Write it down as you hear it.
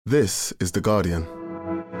This is The Guardian.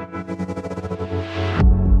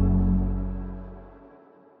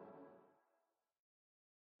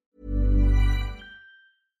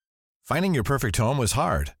 Finding your perfect home was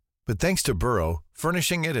hard, but thanks to Burrow,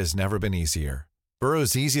 furnishing it has never been easier.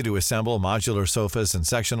 Burrow's easy-to-assemble modular sofas and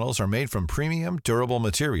sectionals are made from premium, durable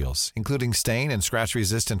materials, including stain and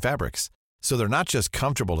scratch-resistant fabrics. So they're not just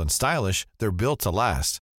comfortable and stylish, they're built to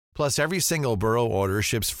last. Plus, every single Burrow order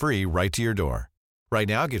ships free right to your door. Right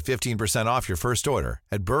now, get 15% off your first order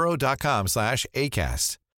at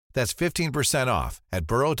burrow.com/ACAST. That's 15% off at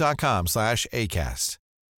burrow.com/ACAST.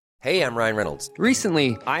 Hey, I'm Ryan Reynolds.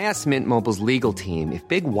 Recently, I asked Mint Mobile's legal team if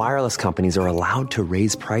big wireless companies are allowed to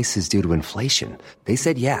raise prices due to inflation. They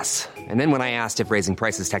said yes. And then when I asked if raising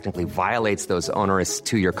prices technically violates those onerous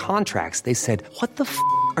two-year contracts, they said, "What the f***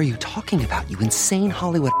 are you talking about, you insane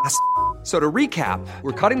Hollywood ass?" So to recap,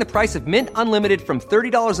 we're cutting the price of Mint Unlimited from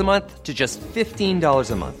 $30 a month to just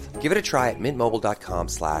 $15 a month. Give it a try at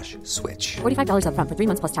mintmobile.com/switch. $45 up front for 3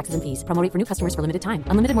 months plus taxes and fees. Promo rate for new customers for limited time.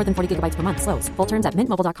 Unlimited more than 40 gigabytes per month. Slows full terms at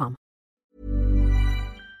mintmobile.com.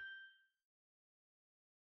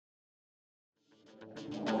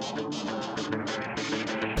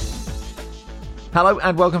 Hello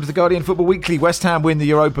and welcome to the Guardian Football Weekly. West Ham win the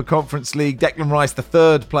Europa Conference League. Declan Rice, the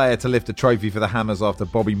third player to lift a trophy for the Hammers after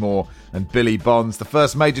Bobby Moore and Billy Bonds. The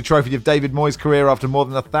first major trophy of David Moyes' career after more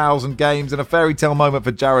than 1,000 games, and a fairy tale moment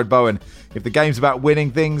for Jared Bowen. If the game's about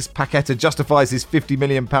winning things, Paqueta justifies his £50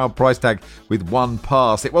 million price tag with one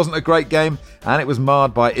pass. It wasn't a great game, and it was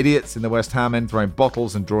marred by idiots in the West Ham end throwing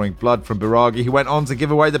bottles and drawing blood from Biraghi, who went on to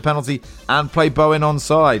give away the penalty and play Bowen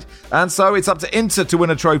onside. And so it's up to Inter to win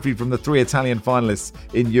a trophy from the 3 Italian finalists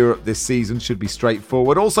in Europe this season. Should be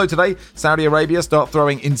straightforward. Also today, Saudi Arabia start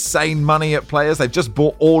throwing insane money at players. They've just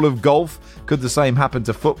bought all of golf. Could the same happen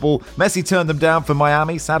to football? Messi turned them down for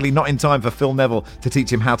Miami, sadly not in time for Phil Neville to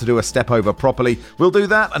teach him how to do a step over properly. We'll do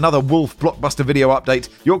that, another Wolf blockbuster video update,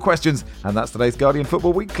 your questions, and that's today's Guardian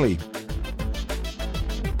Football Weekly.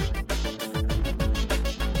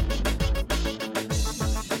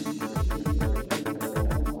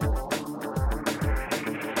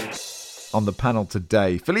 On the panel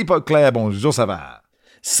today, Philippe Auclair, bonjour, ça va?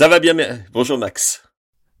 Ça va bien, bonjour Max.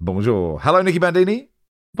 Bonjour. Hello, Nicky Bandini.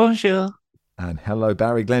 Bonjour. And hello,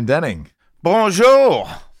 Barry Glendenning. Bonjour.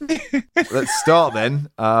 Let's start then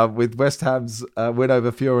with West Ham's win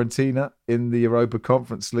over Fiorentina in the Europa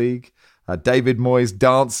Conference League. David Moyes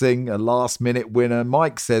dancing, a last-minute winner.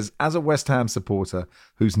 Mike says, as a West Ham supporter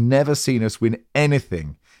who's never seen us win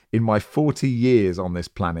anything in my 40 years on this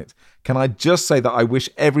planet, can I just say that I wish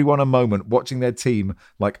everyone a moment watching their team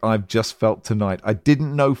like I've just felt tonight. I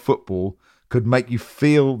didn't know football could make you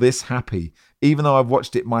feel this happy, even though I've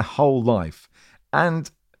watched it my whole life.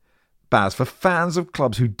 And Baz, for fans of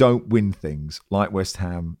clubs who don't win things like West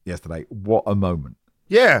Ham yesterday, what a moment.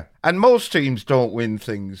 Yeah, and most teams don't win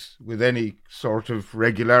things with any sort of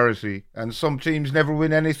regularity, and some teams never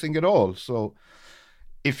win anything at all. So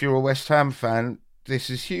if you're a West Ham fan, this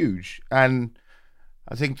is huge. And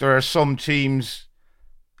I think there are some teams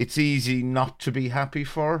it's easy not to be happy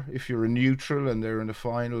for if you're a neutral and they're in the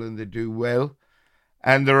final and they do well.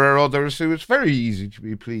 And there are others who it's very easy to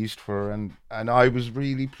be pleased for, and I was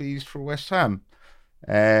really pleased for West Ham.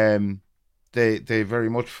 They very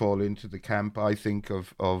much fall into the camp, I think,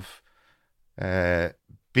 of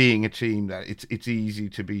being a team that it's easy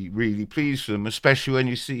to be really pleased for them, especially when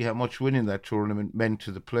you see how much winning that tournament meant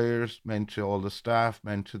to the players, meant to all the staff,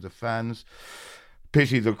 meant to the fans.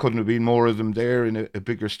 Pity there couldn't have been more of them there in a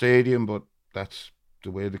bigger stadium, but that's the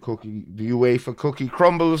way the UEFA cookie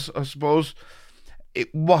crumbles, I suppose.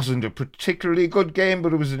 It wasn't a particularly good game,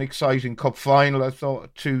 but it was an exciting cup final. I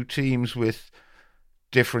thought two teams with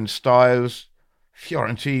different styles.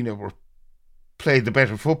 Fiorentina played the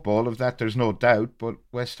better football, of that there's no doubt, but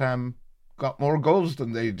West Ham got more goals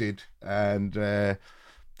than they did. And their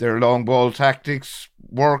long ball tactics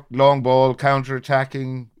worked, long ball,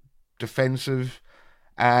 counter-attacking, defensive.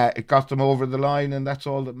 It got them over the line, and that's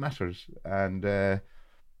all that matters. And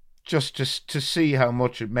just to see how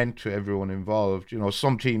much it meant to everyone involved. You know,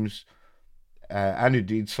 some teams, and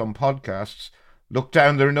indeed some podcasts, look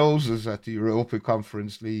down their noses at the Europa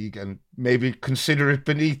Conference League and maybe consider it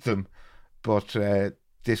beneath them. But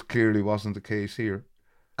this clearly wasn't the case here.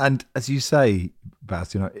 And as you say,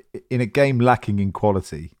 Baz, you know, in a game lacking in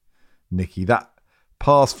quality, Nicky, that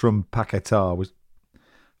pass from Paqueta was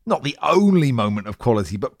not the only moment of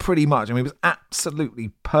quality, but pretty much. I mean, it was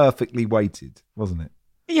absolutely perfectly weighted, wasn't it?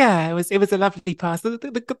 Yeah, it was a lovely pass.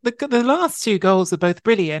 The last two goals were both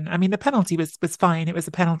brilliant. I mean, the penalty was fine. It was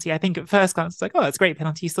a penalty. I think at first glance, it's like, oh, that's a great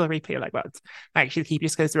penalty. You saw the replay, you're like, well, actually the keeper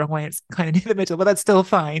just goes the wrong way. It's kind of near the middle, but that's still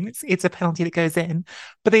fine. It's a penalty that goes in.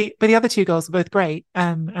 But the other two goals were both great.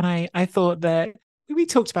 And I thought that we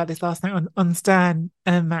talked about this last night on Stan,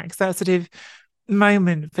 Max, that sort of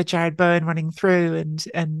moment for Jared Bowen running through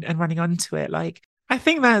and running onto it. Like, I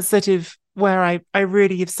think that's sort of where I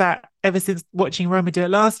really have sat ever since watching Roma do it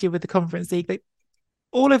last year with the Conference League. Like,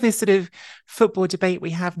 all of this sort of football debate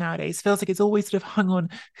we have nowadays feels like it's always sort of hung on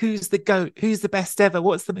who's the GOAT, who's the best ever,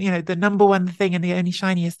 what's the number one thing and the only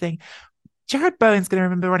shiniest thing. Jared Bowen's going to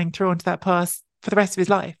remember running through onto that pass for the rest of his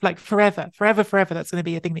life, like forever. That's going to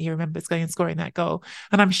be a thing that he remembers, going and scoring that goal.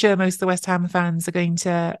 And I'm sure most of the West Ham fans are going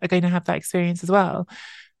to have that experience as well.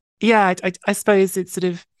 Yeah, I suppose it sort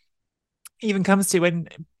of even comes to when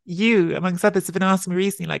you, amongst others, have been asking me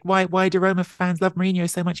recently, like, why do Roma fans love Mourinho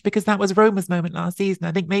so much? Because that was Roma's moment last season.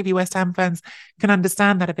 I think maybe West Ham fans can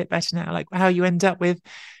understand that a bit better now, like how you end up with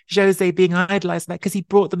Jose being idolised, like, because he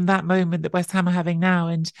brought them that moment that West Ham are having now.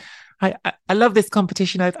 And I love this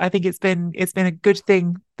competition. I think it's been a good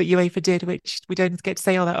thing that UEFA did, which we don't get to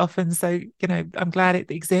say all that often. So, I'm glad it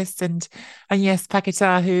exists. And yes,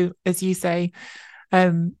 Paquetá, who, as you say,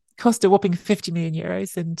 cost a whopping 50 million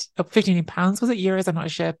euros and 50 million pounds. Was it euros? I'm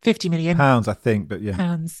not sure. 50 million pounds, I think, but yeah,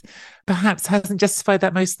 pounds perhaps hasn't justified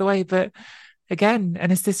that most of the way. But again,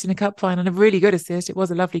 an assist in a cup final and a really good assist. It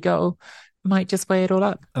was a lovely goal. Might just weigh it all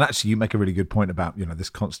up. And actually, you make a really good point about, this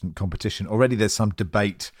constant competition. Already there's some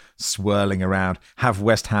debate swirling around. Have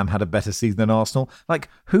West Ham had a better season than Arsenal? Like,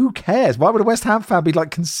 who cares? Why would a West Ham fan be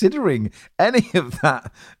considering any of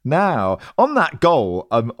that now? On that goal,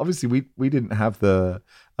 obviously we didn't have the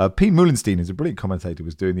Pete Moulenstein, who's a brilliant commentator,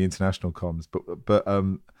 was doing the international comms, but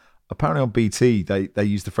apparently on BT, they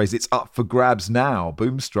used the phrase, it's up for grabs now.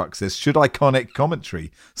 Boomstruck says, should iconic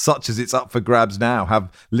commentary, such as it's up for grabs now, have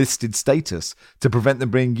listed status to prevent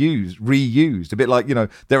them being reused? A bit like,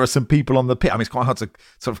 there are some people on the pitch. I mean, it's quite hard to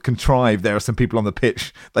sort of contrive. There are some people on the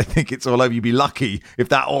pitch. They think it's all over. You'd be lucky if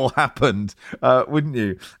that all happened, wouldn't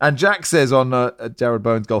you? And Jack says on Jared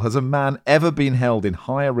Bowen's goal, has a man ever been held in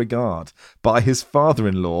higher regard by his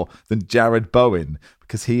father-in-law than Jared Bowen?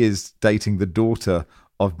 Because he is dating the daughter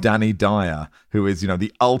of Danny Dyer, who is,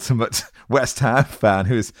 the ultimate West Ham fan,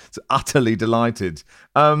 who is utterly delighted.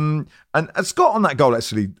 And Scott, on that goal,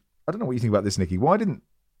 actually, I don't know what you think about this, Nicky. Why didn't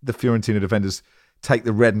the Fiorentina defenders take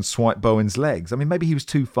the red and swipe Bowen's legs? I mean, maybe he was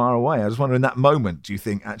too far away. I just wonder, in that moment, do you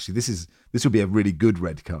think, actually, this would be a really good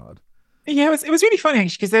red card? Yeah, it was really funny,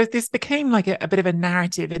 actually, because this became like a bit of a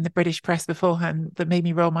narrative in the British press beforehand that made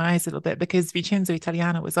me roll my eyes a little bit, because Vincenzo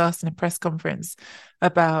Italiano was asked in a press conference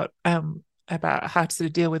about how to sort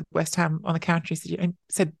of deal with West Ham on the counter. He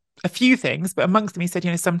said a few things, but amongst them he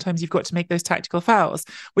said, sometimes you've got to make those tactical fouls,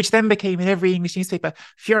 which then became in every English newspaper,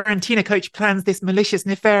 Fiorentina coach plans this malicious,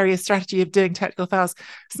 nefarious strategy of doing tactical fouls.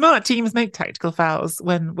 Smart teams make tactical fouls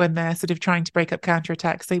when they're sort of trying to break up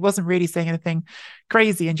counter-attacks. So he wasn't really saying anything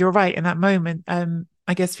crazy. And you're right, in that moment,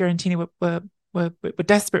 I guess Fiorentina were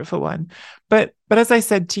desperate for one. But as I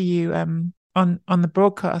said to you on the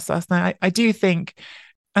broadcast last night, I do think,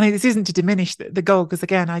 and this isn't to diminish the goal, because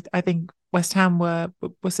again, I think West Ham were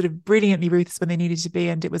sort of brilliantly ruthless when they needed to be,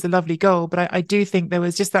 and it was a lovely goal. But I do think there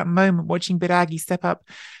was just that moment watching Biraghi step up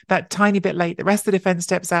that tiny bit late. The rest of the defence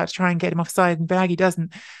steps out to try and get him offside, and Biraghi doesn't.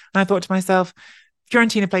 And I thought to myself,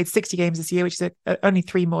 Fiorentina played 60 games this year, which is only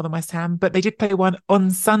 3 more than West Ham, but they did play one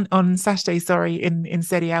on Saturday, in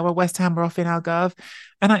Serie A, where West Ham were off in Algarve.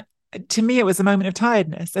 And to me, it was a moment of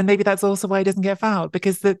tiredness. And maybe that's also why he doesn't get fouled,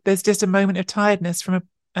 because there's just a moment of tiredness from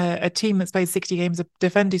a team that's played 60 games, a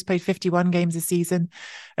defender who's played 51 games this season,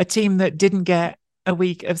 a team that didn't get a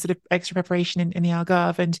week of sort of extra preparation in the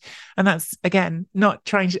Algarve. And that's, again, not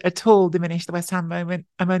trying to at all diminish the West Ham moment.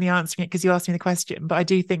 I'm only answering it because you asked me the question. But I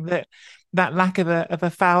do think that lack of a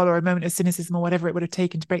foul or a moment of cynicism or whatever it would have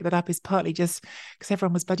taken to break that up is partly just because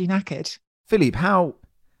everyone was bloody knackered. Philippe, how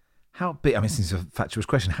big, I mean, this is a fatuous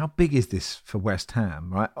question, how big is this for West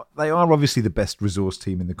Ham, right? They are obviously the best resource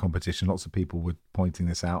team in the competition. Lots of people were pointing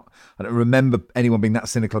this out. I don't remember anyone being that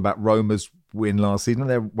cynical about Roma's win last season.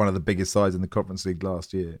 They're one of the biggest sides in the Conference League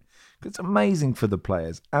last year. It's amazing for the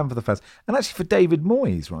players and for the fans, and actually for David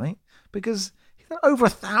Moyes, right? Because he's had over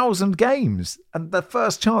 1,000 games, and the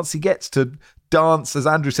first chance he gets to dance, as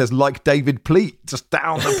Andrew says, like David Pleat, just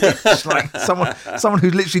down the pitch, like someone who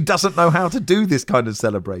literally doesn't know how to do this kind of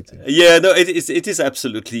celebrating. Yeah, no, it is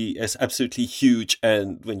absolutely huge.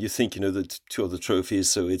 And when you think, the 2 other trophies,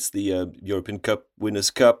 so it's the European Cup, Winners'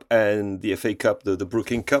 Cup, and the FA Cup, the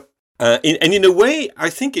Brooklyn Cup. And in a way, I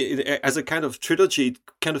think as a kind of trilogy, it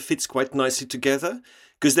kind of fits quite nicely together,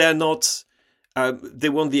 because they are not. They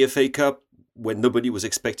won the FA Cup when nobody was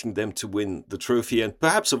expecting them to win the trophy, and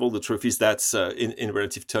perhaps of all the trophies, that's in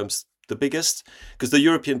relative terms the biggest, because the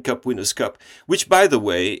European Cup Winners' Cup, which, by the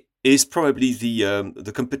way, is probably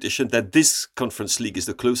the competition that this Conference League is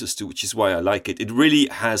the closest to, which is why I like it. It really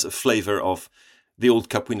has a flavour of the old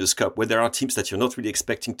Cup Winners' Cup, where there are teams that you're not really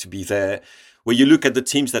expecting to be there, where you look at the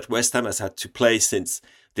teams that West Ham has had to play since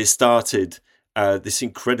they started this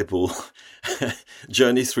incredible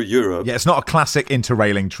journey through Europe. Yeah, it's not a classic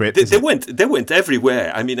interrailing trip. They went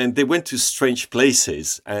everywhere. I mean, and they went to strange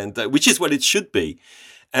places, and which is what it should be,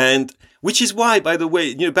 and which is why, by the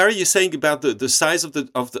way, Barry, you're saying about the size of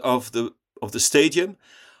the stadium.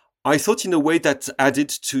 I thought in a way that added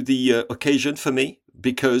to the occasion for me,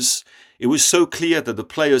 because it was so clear that the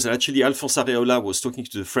players, and actually Alphonse Areola was talking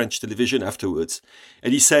to the French television afterwards,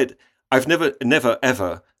 and he said, "I've never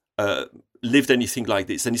ever lived anything like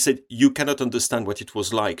this." And he said, "You cannot understand what it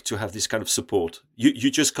was like to have this kind of support.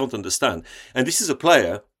 You just can't understand." And this is a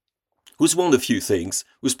player who's won a few things,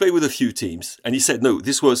 who's played with a few teams. And he said, no,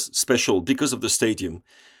 this was special because of the stadium,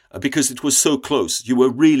 because it was so close. You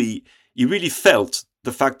really felt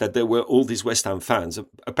the fact that there were all these West Ham fans.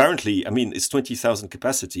 Apparently, I mean, it's 20,000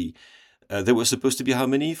 capacity. There were supposed to be how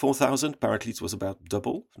many? 4,000? Apparently it was about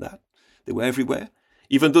double that. They were everywhere.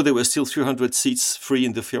 Even though there were still 300 seats free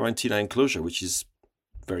in the Fiorentina enclosure, which is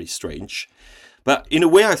very strange. But in a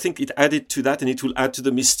way, I think it added to that, and it will add to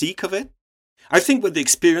the mystique of it. I think what they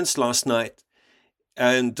experienced last night,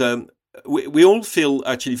 and we all feel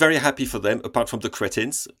actually very happy for them, apart from the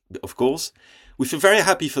cretins, of course. We feel very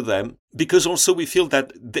happy for them, because also we feel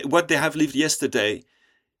that what they have lived yesterday,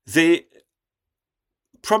 they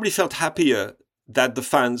probably felt happier that the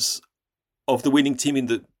fans of the winning team in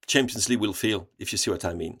the Champions League will feel, if you see what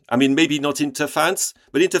I mean. I mean, maybe not Inter fans,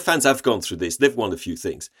 but Inter fans have gone through this. They've won a few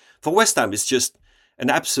things. For West Ham, it's just an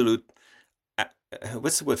absolute,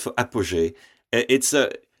 what's the word for apogee? It's a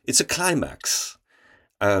climax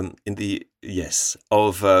and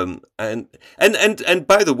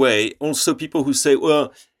by the way, also people who say,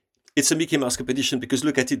 well, it's a Mickey Mouse competition because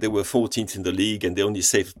look at it, they were 14th in the league and they only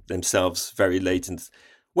saved themselves very late. And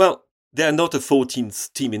well, they're not a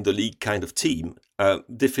 14th team in the league kind of team.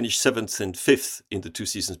 They finished 7th and 5th in the 2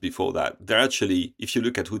 seasons before that. They're actually, if you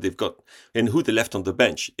look at who they've got and who they left on the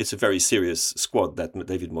bench, it's a very serious squad that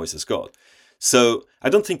David Moyes has got. So I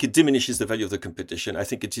don't think it diminishes the value of the competition. I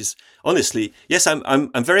think it is, honestly, yes,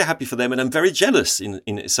 I'm very happy for them, and I'm very jealous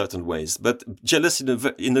in certain ways, but jealous in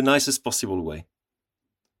the nicest possible way.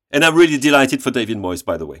 And I'm really delighted for David Moyes,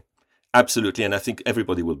 by the way. Absolutely, and I think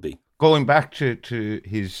everybody will be. Going back to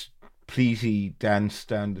his pleasy dance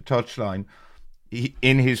down the touchline,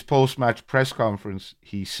 in his post-match press conference,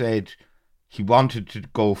 he said he wanted to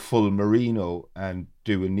go full Marino and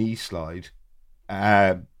do a knee slide.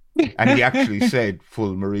 And he actually said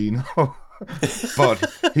full Marino. But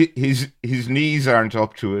his knees aren't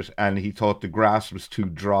up to it, and he thought the grass was too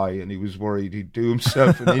dry, and he was worried he'd do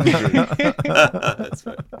himself an injury. That's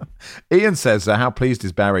right. Ian says, how pleased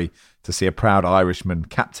is Barry to see a proud Irishman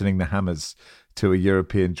captaining the Hammers to a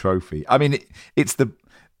European trophy? I mean, it's the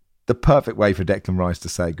perfect way for Declan Rice to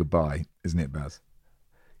say goodbye, isn't it, Baz?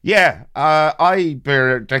 Yeah, I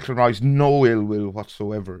bear Declan Rice no ill will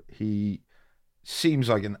whatsoever. He seems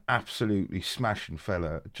like an absolutely smashing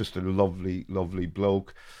fella, just a lovely, lovely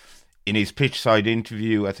bloke. In his pitchside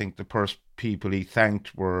interview, I think the first people he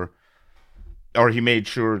thanked he made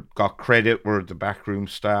sure got credit, were the backroom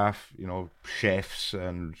staff, chefs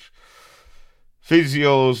and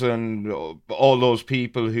physios and all those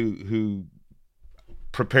people who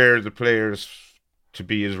prepare the players to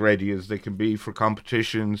be as ready as they can be for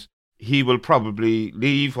competitions. He will probably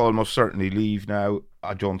leave, almost certainly leave now.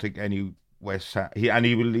 I don't think any West Ham,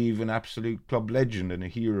 he will leave an absolute club legend and a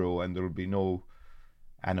hero, and there will be no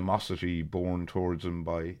animosity born towards him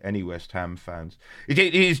by any West Ham fans. It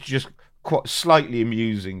is just quite slightly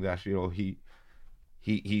amusing that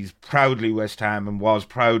he's proudly West Ham and was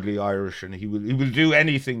proudly Irish, and he will do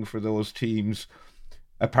anything for those teams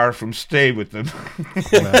apart from stay with them.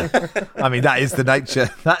 Well, I mean, that is the nature.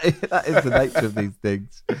 That is the nature of these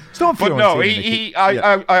things. It's not but no,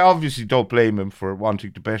 I obviously don't blame him for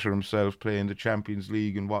wanting to better himself, playing the Champions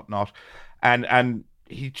League and whatnot. And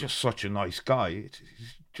he's just such a nice guy. It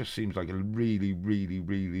just seems like a really, really,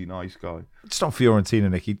 really nice guy. It's not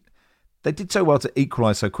Fiorentina, Nicky. They did so well to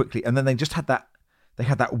equalise so quickly, and then they just had that. They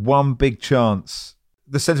had that one big chance.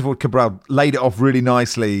 The centre forward Cabral laid it off really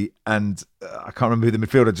nicely, and I can't remember who the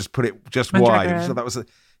midfielder just put it just wide. So that was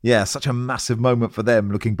such a massive moment for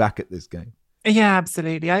them looking back at this game. Yeah,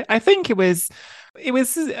 absolutely. I think it was a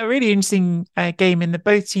really interesting game in that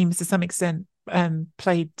both teams to some extent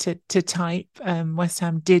played to type. West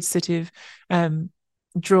Ham did sort of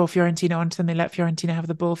draw Fiorentina onto them. They let Fiorentina have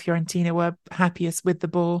the ball. Fiorentina were happiest with the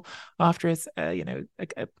ball after a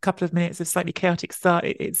couple of minutes of slightly chaotic start.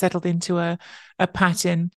 It settled into a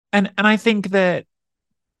pattern, and I think that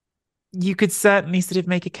you could certainly sort of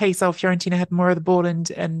make a case. Fiorentina had more of the ball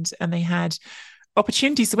and they had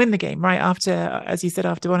opportunities to win the game right after, as you said,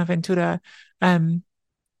 after Bonaventura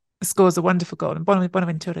scores a wonderful goal, and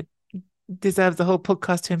Bonaventura deserves a whole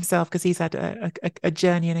podcast to himself because he's had a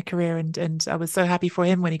journey and a career, and I was so happy for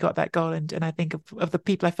him when he got that goal, and I think of the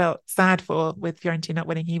people I felt sad for with Fiorentina not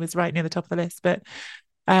winning, he was right near the top of the list. But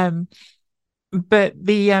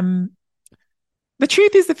the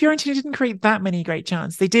truth is that Fiorentina didn't create that many great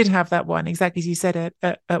chances. They did have that one, exactly as you said,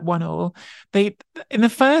 at 1-1. They, in the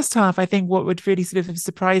first half, I think what would really sort of have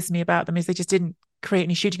surprised me about them is they just didn't create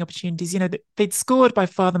any shooting opportunities. You know, they'd scored by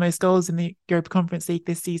far the most goals in the Europa Conference League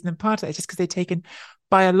this season, and part of that is just because they'd taken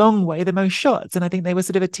by a long way the most shots. And I think they were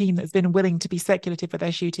sort of a team that's been willing to be speculative with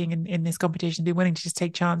their shooting in this competition, been willing to just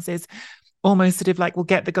take chances, almost sort of like we'll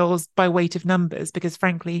get the goals by weight of numbers, because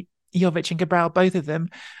frankly, Jovic and Cabral, both of them,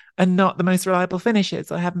 are not the most reliable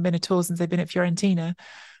finishers. I haven't been at all since they've been at Fiorentina.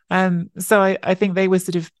 So I think they were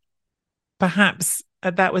sort of, perhaps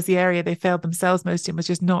that was the area they failed themselves most in, was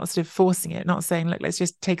just not sort of forcing it, not saying, look, let's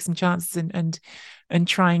just take some chances and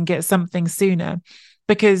try and get something sooner.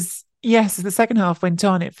 Because yes, as the second half went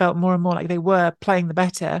on, it felt more and more like they were playing the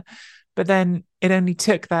better, but then it only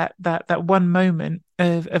took that one moment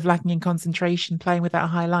of lacking in concentration, playing with that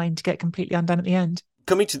high line, to get completely undone at the end.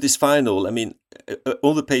 Coming to this final, I mean,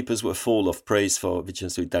 all the papers were full of praise for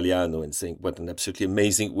Vincenzo Italiano and saying what an absolutely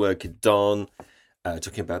amazing work he'd done,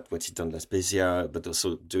 talking about what he'd done La Spezia, but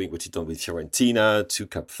also doing what he'd done with Fiorentina, 2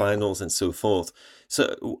 cup finals and so forth.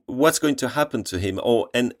 So what's going to happen to him?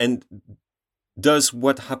 And does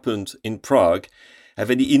what happened in Prague have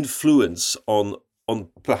any influence on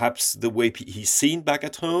perhaps the way he's seen back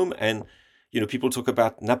at home? And you know, people talk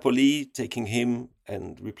about Napoli taking him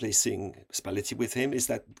and replacing Spalletti with him. Is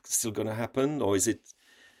that still going to happen, or is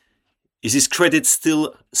his credit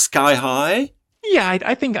still sky high? Yeah, I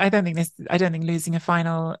don't think losing a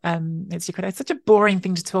final it's your credit. It's such a boring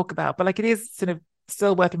thing to talk about, but like, it is sort of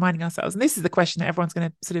still worth reminding ourselves. And this is the question that everyone's going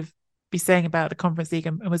to sort of be saying about the Conference League,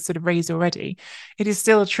 and was sort of raised already. It is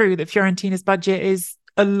still true that Fiorentina's budget is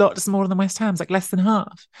a lot smaller than West Ham's, like less than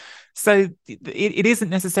half. So it isn't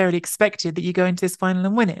necessarily expected that you go into this final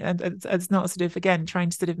and win it. And it's not sort of, again, trying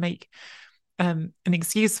to sort of make an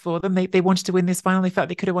excuse for them. They wanted to win this final. They felt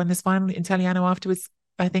they could have won this final. Italiano afterwards,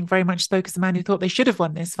 I think, very much spoke as a man who thought they should have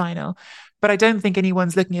won this final. But I don't think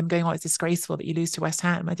anyone's looking at him going, oh, it's disgraceful that you lose to West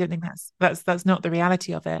Ham. I don't think that's not the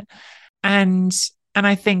reality of it. And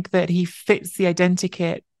I think that he fits the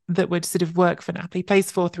identikit that would sort of work for Napoli. He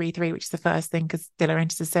plays 4-3-3, which is the first thing, because De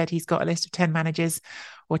Laurentiis has said he's got a list of 10 managers,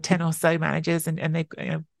 or 10 or so managers, and they've,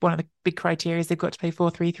 you know, one of the big criteria is they've got to play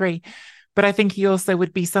 4-3-3. But I think he also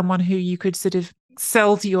would be someone who you could sort of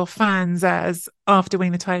sell to your fans as, after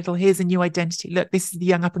winning the title, here's a new identity. Look, this is the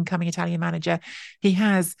young up-and-coming Italian manager. He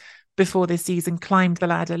has, before this season, climbed the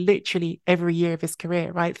ladder literally every year of his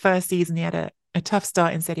career, right? First season, he had a tough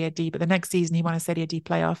start in Serie D, but the next season he won a Serie D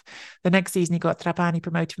playoff. The next season he got Trapani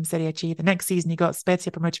promoted from Serie C. The next season he got Spezia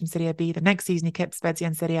promoted from Serie B. The next season he kept Spezia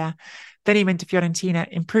in Serie A. Then he went to Fiorentina,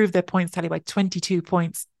 improved their points tally by 22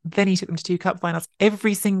 points. Then he took them to 2 cup finals.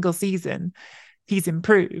 Every single season he's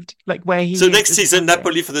improved, like where he. So next season,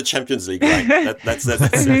 Napoli for the Champions League, right?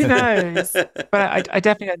 That's Who knows? But I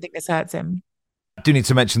definitely don't think this hurts him. I do need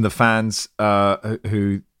to mention the fans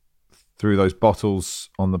who threw those bottles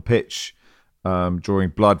on the pitch, drawing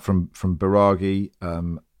blood from Biraghi.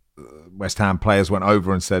 West Ham players went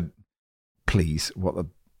over and said, "Please, what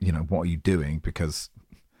are you doing?" Because,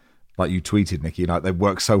 like you tweeted, Nikki, like, they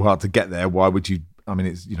worked so hard to get there. Why would you? I mean,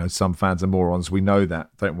 it's, some fans are morons. We know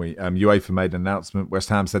that, don't we? UEFA made an announcement. West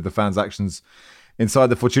Ham said the fans' actions inside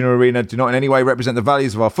the Fortuna Arena do not in any way represent the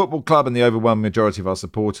values of our football club and the overwhelming majority of our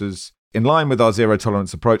supporters. In line with our zero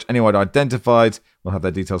tolerance approach, anyone identified will have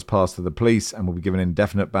their details passed to the police and will be given an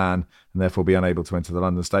indefinite ban and therefore be unable to enter the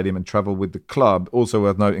London Stadium and travel with the club. Also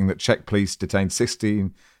worth noting that Czech police detained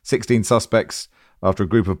 16 suspects after a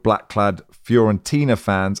group of black-clad Fiorentina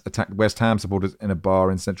fans attacked West Ham supporters in a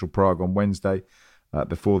bar in central Prague on Wednesday.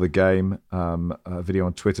 Before the game, a video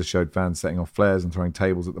on Twitter showed fans setting off flares and throwing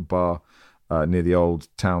tables at the bar near the old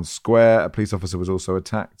town square. A police officer was also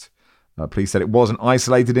attacked. Police said it was an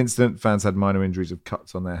isolated incident. Fans had minor injuries of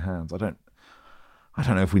cuts on their hands. I don't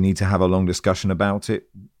know if we need to have a long discussion about it.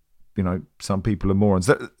 Some people are morons.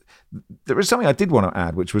 there is something I did want to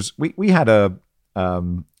add, which was we had the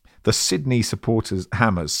Sydney supporters,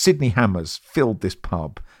 Sydney Hammers filled this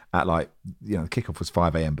pub at the kickoff was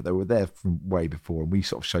 5 a.m, but they were there from way before, and we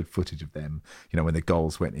sort of showed footage of them, when the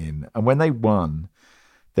goals went in. And when they won,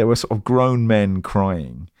 there were sort of grown men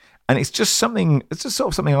crying. And it's just sort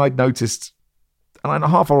of something I'd noticed, and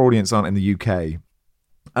half our audience aren't in the UK.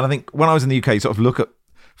 And I think when I was in the UK, you sort of look at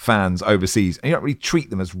fans overseas and you don't really treat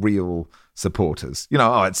them as real supporters.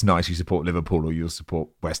 It's nice you support Liverpool or you'll support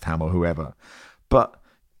West Ham or whoever. But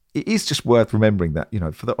it is just worth remembering that,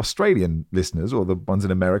 for the Australian listeners or the ones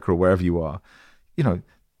in America or wherever you are,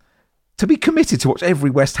 to be committed to watch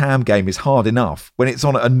every West Ham game is hard enough when it's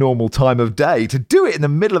on at a normal time of day. To do it in the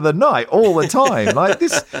middle of the night all the time,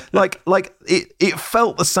 it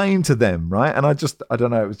felt the same to them, right? And I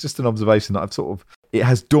don't know, it was just an observation that it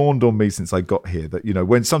has dawned on me since I got here that,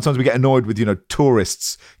 when sometimes we get annoyed with,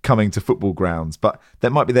 tourists coming to football grounds, but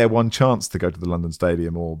that might be their one chance to go to the London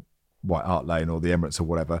Stadium or White Hart Lane or the Emirates or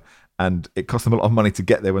whatever, and it costs them a lot of money to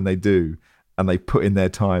get there when they do, and they put in their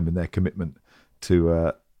time and their commitment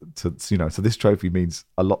to so this trophy means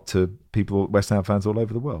a lot to people, West Ham fans all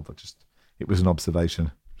over the world. It was an observation.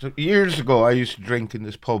 So years ago, I used to drink in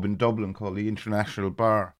this pub in Dublin called the International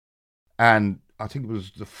Bar, and I think it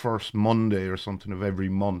was the first Monday or something of every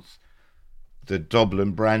month, the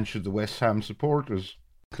Dublin branch of the West Ham Supporters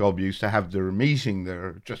Club used to have their meeting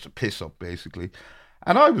there, just a piss up basically.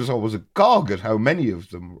 And I was always agog at how many of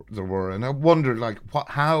them there were. And I wondered,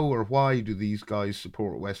 how or why do these guys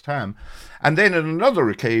support West Ham? And then on another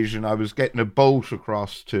occasion, I was getting a boat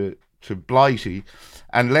across to Blighty,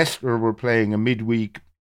 and Leicester were playing a midweek,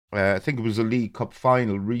 I think it was a League Cup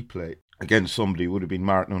final replay against somebody, it would have been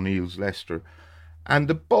Martin O'Neill's Leicester. And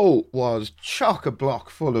the boat was chock-a-block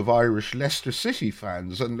full of Irish Leicester City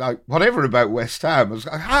fans. And whatever about West Ham, I was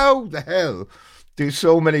like, how the hell do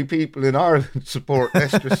so many people in Ireland support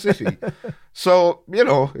Leicester City? So,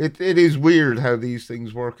 it is weird how these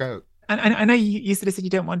things work out. And I know you sort of said you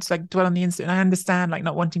don't want to dwell on the incident. I understand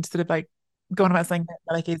not wanting to sort of go on about something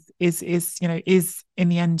that is in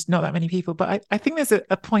the end not that many people. But I think there's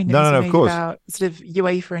a point that made about sort of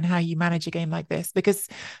UEFA and how you manage a game like this, because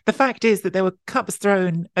the fact is that there were cups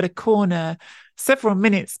thrown at a corner several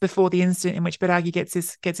minutes before the incident in which Biraghi gets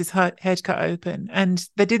his head cut open, and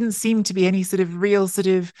there didn't seem to be any sort of real sort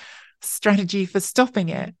of strategy for stopping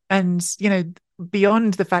it. And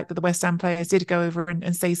beyond the fact that the West Ham players did go over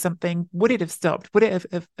and say something, would it have stopped? Would it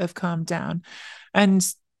have calmed down? And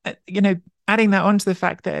adding that onto the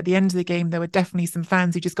fact that at the end of the game there were definitely some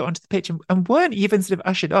fans who just got onto the pitch and weren't even sort of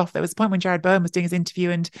ushered off. There was a point when Jared Bowen was doing his interview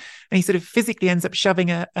and he sort of physically ends up shoving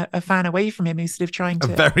a fan away from him who's sort of trying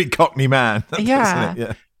to... A very Cockney man.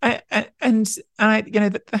 Yeah.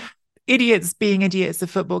 The idiots being idiots of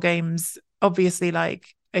football games, obviously,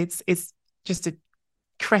 it's just a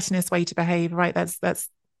cretinous way to behave, right? That's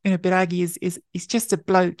Biraghi is just a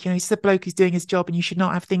bloke, he's just a bloke who's doing his job, and you should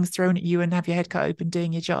not have things thrown at you and have your head cut open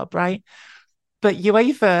doing your job, right? But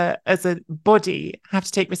UEFA as a body have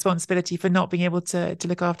to take responsibility for not being able to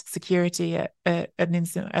look after security at an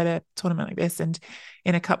incident, at a tournament like this and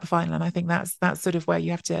in a cup final. And I think that's sort of where you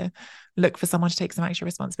have to look for someone to take some extra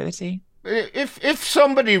responsibility. If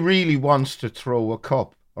somebody really wants to throw a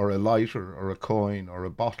cup or a lighter or a coin or a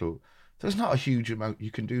bottle, there's not a huge amount you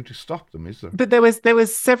can do to stop them, is there? But there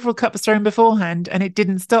was several cups thrown beforehand, and it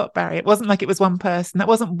didn't stop, Barry. It wasn't like it was one person. That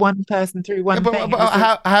wasn't one person through one thing.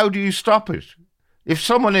 But how do you stop it? If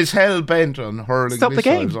someone is hell bent on hurling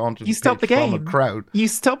missiles onto the pitch from a crowd, you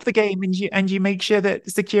stop the game and you make sure that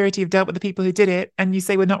security have dealt with the people who did it, and you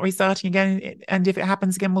say we're not restarting again. And if it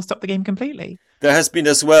happens again, we'll stop the game completely. There has been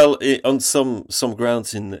as well on some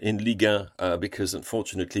grounds in Ligue 1, because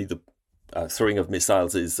unfortunately the throwing of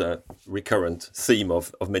missiles is a recurrent theme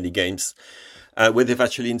of many games, where they've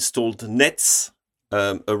actually installed nets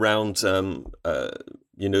around the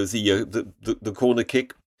corner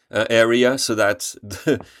kick area, so that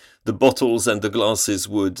the bottles and the glasses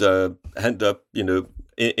would end up in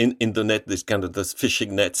the net, this kind of this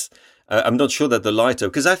fishing nets. I'm not sure that the lighter,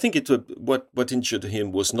 because I think what injured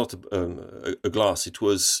him was not a glass. It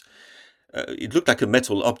looked like a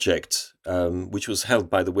metal object, which was held,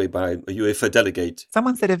 by the way, by a UEFA delegate.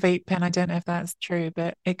 Someone said a vape pen. I don't know if that's true,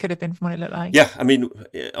 but it could have been from what it looked like. Yeah, I mean,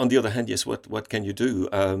 on the other hand, yes, what can you do?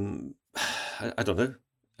 I don't know.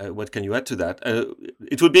 What can you add to that?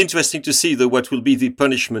 It would be interesting to see what will be the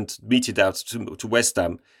punishment meted out to West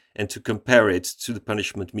Ham, and to compare it to the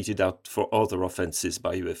punishment meted out for other offences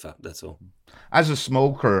by UEFA. That's all. As a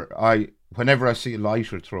smoker, whenever I see a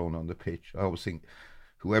lighter thrown on the pitch, I always think,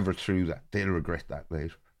 whoever threw that, they'll regret that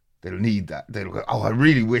later. they'll need that. They'll go, oh, I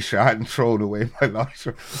really wish I hadn't thrown away my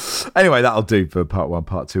lighter. Anyway, that'll do for part one.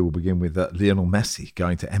 Part two, we'll begin with Lionel Messi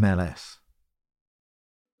going to MLS.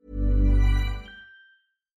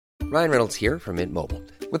 Ryan Reynolds here from Mint Mobile.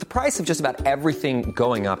 With the price of just about everything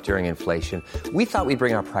going up during inflation, we thought we'd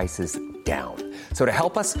bring our prices down. So to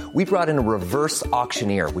help us, we brought in a reverse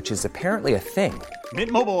auctioneer, which is apparently a thing. Mint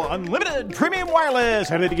Mobile Unlimited Premium Wireless.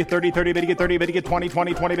 How to get 30, 30, bit to get 30, bit to get 20,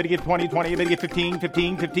 20, 20, bit to get 20, 20, bit to get 15,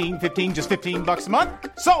 15, 15, 15, just $15 a month?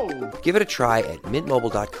 Sold! Give it a try at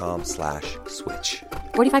mintmobile.com/switch.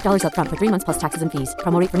 $45 up front for 3 months plus taxes and fees.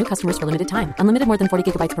 Promo rate for new customers for limited time. Unlimited more than 40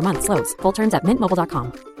 gigabytes per month. Slows full terms at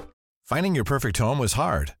mintmobile.com. Finding your perfect home was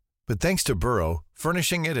hard, but thanks to Burrow,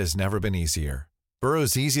 furnishing it has never been easier.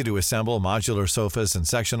 Burrow's easy-to-assemble modular sofas and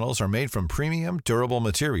sectionals are made from premium, durable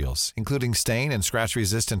materials, including stain and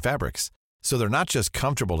scratch-resistant fabrics. So they're not just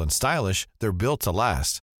comfortable and stylish, they're built to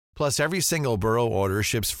last. Plus, every single Burrow order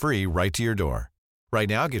ships free right to your door. Right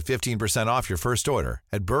now, get 15% off your first order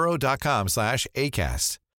at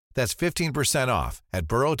burrow.com/ACAST. That's 15% off at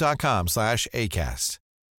burrow.com/ACAST.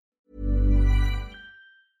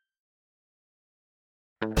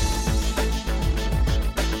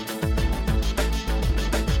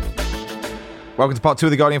 Welcome to part two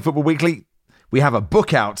of the Guardian Football Weekly. We have a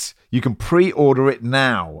book out. You can pre-order it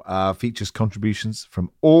now. Features contributions from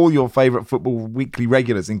all your favourite Football Weekly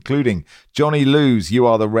regulars, including Johnny Lew's You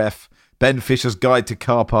Are the Ref, Ben Fisher's Guide to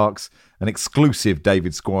Car Parks, an exclusive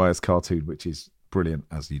David Squires cartoon, which is brilliant,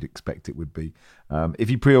 as you'd expect it would be. If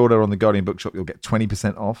you pre-order on the Guardian Bookshop, you'll get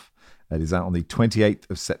 20% off. It is out on the 28th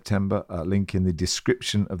of September. Link in the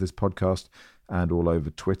description of this podcast and all over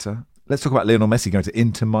Twitter. Let's talk about Lionel Messi going to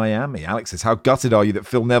Inter Miami. Alex says, how gutted are you that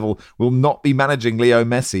Phil Neville will not be managing Leo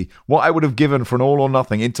Messi? What I would have given for an all or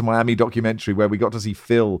nothing Inter Miami documentary where we got to see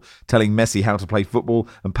Phil telling Messi how to play football.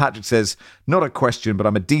 And Patrick says, not a question, but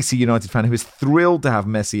I'm a DC United fan who is thrilled to have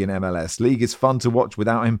Messi in MLS. League is fun to watch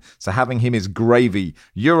without him, so having him is gravy.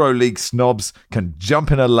 EuroLeague snobs can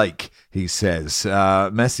jump in a lake, he says.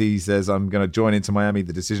 Messi says, I'm going to join Inter Miami.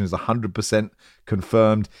 The decision is 100%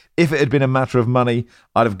 confirmed. If it had been a matter of money,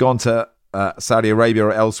 I'd have gone to Saudi Arabia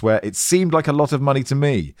or elsewhere. It seemed like a lot of money to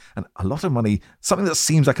me. And a lot of money, something that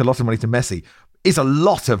seems like a lot of money to Messi, is a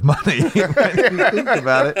lot of money when you think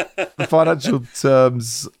about it. The financial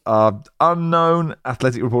terms are unknown.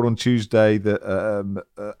 Athletic report on Tuesday that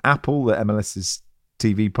Apple, the MLS's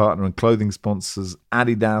TV partner and clothing sponsors,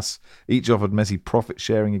 Adidas, each offered Messi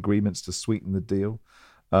profit-sharing agreements to sweeten the deal.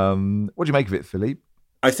 What do you make of it, Philippe?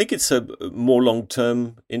 I think it's a more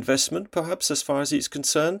long-term investment, perhaps, as far as he's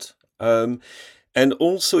concerned. And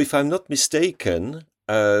also, if I'm not mistaken,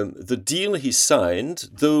 the deal he signed,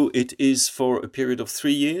 though it is for a period of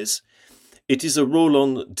 3 years, it is a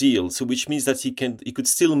roll-on deal, so which means that he could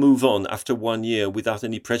still move on after 1 year without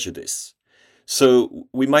any prejudice. So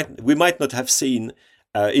we might not have seen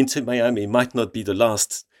Inter Miami might not be the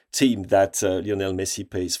last team that Lionel Messi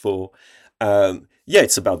pays for. Yeah,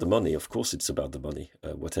 it's about the money. Of course, it's about the money.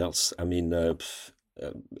 What else? I mean,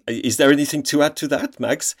 is there anything to add to that,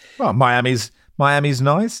 Max? Well, Miami's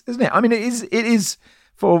nice, isn't it? I mean, it is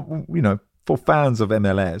for for fans of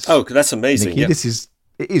MLS. Oh, that's amazing! Nikki, yeah.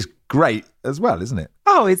 It is great as well, isn't it?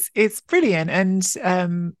 Oh, it's brilliant, and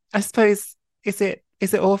I suppose is it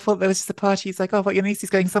awful? There was just a party. It's like, oh, but Messi's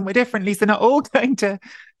going somewhere different. At least they're not all going to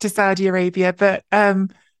Saudi Arabia, but.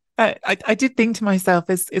 I did think to myself,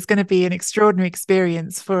 it's going to be an extraordinary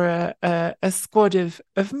experience for a squad of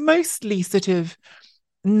mostly sort of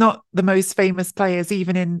not the most famous players,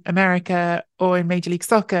 even in America or in Major League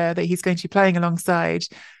Soccer, that he's going to be playing alongside,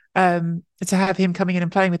 to have him coming in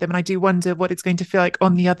and playing with them. And I do wonder what it's going to feel like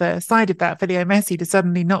on the other side of that for Leo Messi to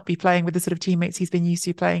suddenly not be playing with the sort of teammates he's been used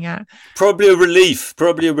to playing at. Probably a relief,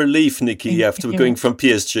 Nikki, after going from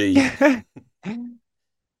PSG.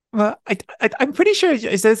 Well, I'm pretty sure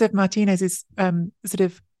Joseph Martinez is sort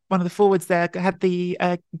of one of the forwards there, had the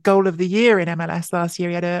goal of the year in MLS last year.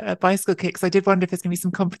 He had a bicycle kick. So I did wonder if there's going to be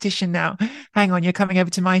some competition now. Hang on, you're coming over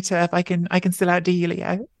to my turf. I can still outdo you,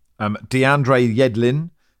 Leo. DeAndre Yedlin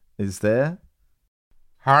is there.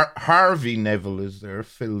 Harvey Neville is there,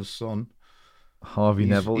 Phil's son. Harvey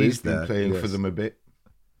Neville is there. He's been playing for them a bit.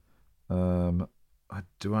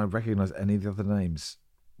 Do I recognise any of the other names?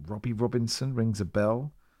 Robbie Robinson rings a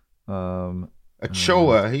bell.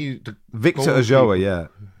 Ochoa, Victor Ochoa, yeah.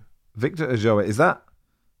 Victor Ochoa,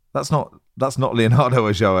 that's not Leonardo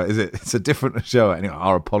Ochoa, is it? It's a different Ochoa. Anyway,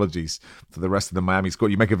 our apologies for the rest of the Miami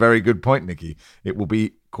squad. You make a very good point, Nikki. It will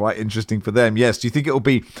be quite interesting for them. Yes, do you think it will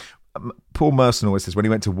be... Paul Merson always says when he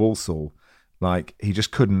went to Walsall, like, he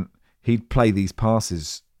just couldn't... He'd play these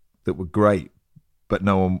passes that were great, but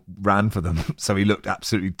no one ran for them, so he looked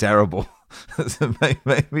absolutely terrible. So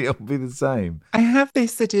maybe it'll be the same. I have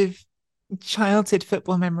this sort of childhood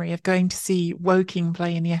football memory of going to see Woking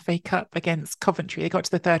play in the FA Cup against Coventry. They got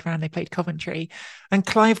to the third round, they played Coventry, and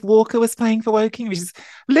Clive Walker was playing for Woking, which is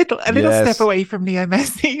a little step away from Leo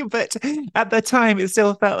Messi, but at the time it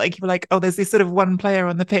still felt like you were like, oh, there's this sort of one player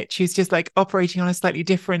on the pitch who's just like operating on a slightly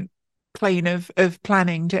different plane of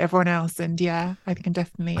planning to everyone else. And yeah, I can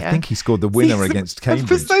definitely I think he scored the winner against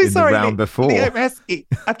Cambridge in the round before. Leo Messi.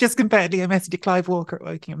 I've just compared Leo Messi to Clive Walker at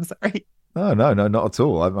Woking. I'm sorry. No, not at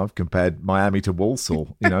all. I've compared Miami to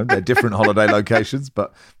Walsall. They're different holiday locations,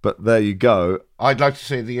 but there you go. I'd like to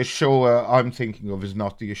say the Ochoa I'm thinking of is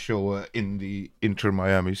not the Ochoa in the Inter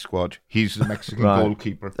Miami squad. He's the Mexican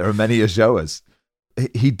goalkeeper. There are many Ochoas.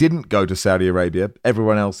 He didn't go to Saudi Arabia.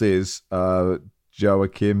 Everyone else is.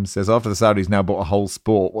 Joachim says, after the Saudis now bought a whole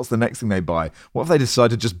sport, what's the next thing they buy? What if they decide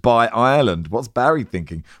to just buy Ireland? What's Barry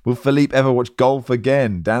thinking? Will Philippe ever watch golf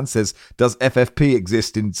again? Dan says, does FFP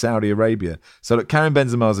exist in Saudi Arabia? So look, Karim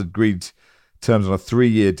Benzema's agreed terms on a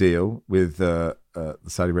 3-year deal with the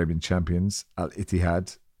Saudi Arabian champions, Al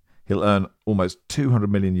Ittihad. He'll earn almost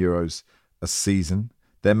 200 million euros a season.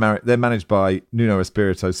 They're managed by Nuno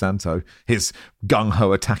Espirito Santo. His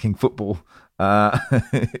gung-ho attacking football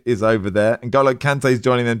is over there. And N'Golo Kante is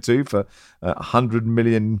joining them too for 100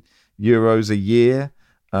 million euros a year.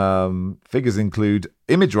 Figures include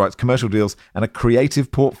image rights, commercial deals, and a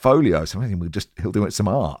creative portfolio. So I think he'll do some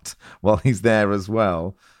art while he's there as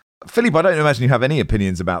well. Philippe, I don't imagine you have any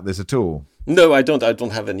opinions about this at all. No, I don't. I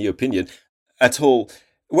don't have any opinion at all.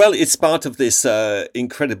 Well, it's part of this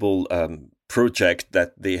incredible project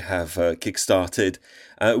that they have kickstarted.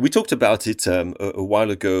 We talked about it a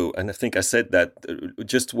while ago, and I think I said that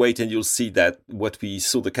just wait and you'll see that what we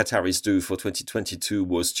saw the Qataris do for 2022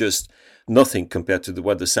 was just nothing compared to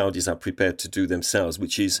what the Saudis are prepared to do themselves,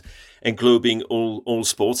 which is englobing all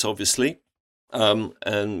sports, obviously.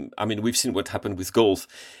 And I mean, we've seen what happened with golf.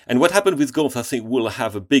 And what happened with golf, I think, will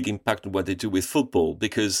have a big impact on what they do with football,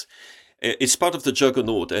 because it's part of the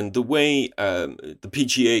juggernaut, and the way the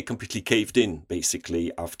PGA completely caved in,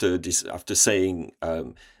 basically, after saying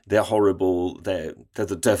they're horrible, they're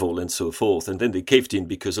the devil, and so forth, and then they caved in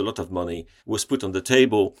because a lot of money was put on the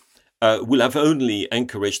table, will have only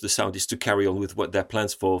encouraged the Saudis to carry on with what their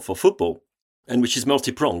plans for football, and which is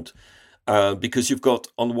multi-pronged, because you've got,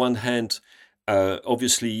 on one hand,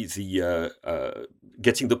 obviously the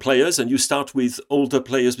getting the players, and you start with older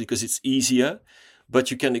players because it's easier. But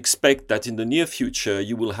you can expect that in the near future,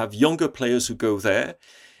 you will have younger players who go there.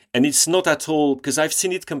 And it's not at all, because I've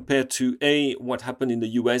seen it compared to what happened in the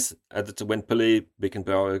US when Pelé,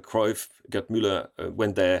 Beckenbauer, Cruyff, Gerd Müller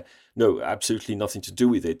went there. No, absolutely nothing to do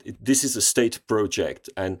with it. This is a state project.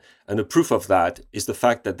 And a proof of that is the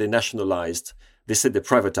fact that they nationalized, they said they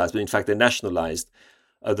privatized, but in fact they nationalized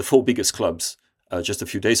the 4 biggest clubs just a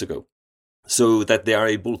few days ago. So that they are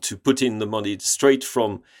able to put in the money straight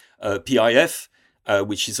from PIF,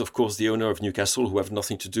 which is, of course, the owner of Newcastle, who have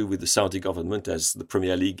nothing to do with the Saudi government, as the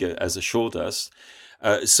Premier League has assured us.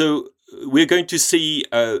 So we're going to see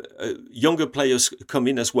younger players come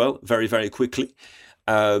in as well, very, very quickly.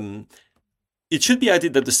 It should be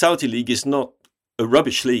added that the Saudi League is not a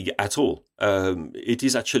rubbish league at all. It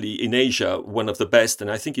is actually, in Asia, one of the best. And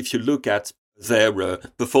I think if you look at their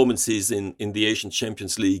performances in the Asian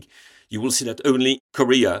Champions League, you will see that only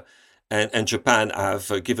Korea and Japan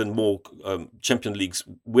have given more Champions League's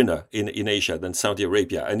winner in Asia than Saudi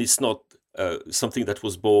Arabia. And it's not something that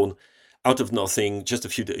was born out of nothing just a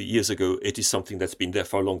few years ago. It is something that's been there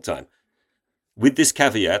for a long time. With this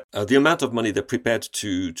caveat, the amount of money they're prepared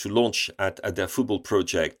to launch at their football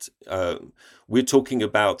project, we're talking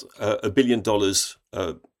about $1 billion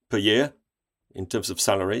per year in terms of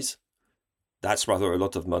salaries. That's rather a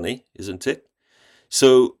lot of money, isn't it?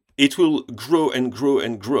 So it will grow and grow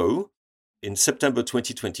and grow. In September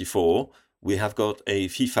 2024, we have got a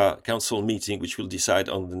FIFA Council meeting which will decide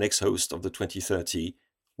on the next host of the 2030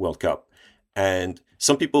 World Cup. And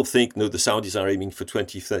some people think, no, the Saudis are aiming for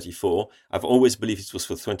 2034. I've always believed it was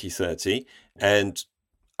for 2030. And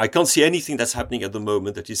I can't see anything that's happening at the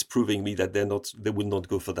moment that is proving me that they will not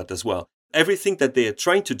go for that as well. Everything that they are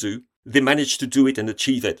trying to do, they manage to do it and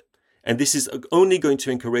achieve it. And this is only going to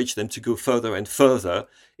encourage them to go further and further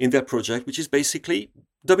in their project, which is basically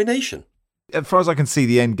domination. As far as I can see,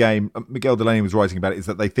 the end game, Miguel Delaney was writing about it, is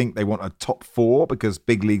that they think they want a top 4 because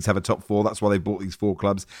big leagues have a top 4. That's why they bought these 4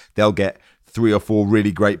 clubs. They'll get 3 or 4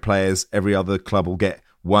 really great players. Every other club will get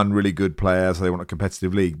 1 really good player. So they want a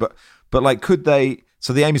competitive league. But like, could they?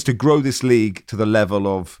 So the aim is to grow this league to the level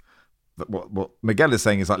of what Miguel is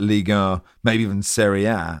saying is like Ligue 1, maybe even Serie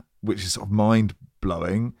A, which is sort of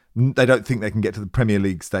blowing. They don't think they can get to the Premier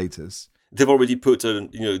League status. They've already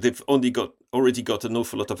they've already got an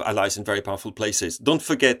awful lot of allies in very powerful places. Don't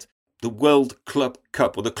forget the World Club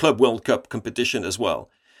Cup, or the Club World Cup competition as well,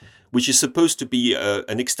 which is supposed to be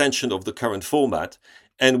an extension of the current format,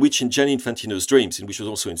 and which in Gianni Infantino's dreams, and which was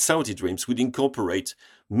also in Saudi dreams, would incorporate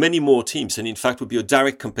many more teams, and in fact would be a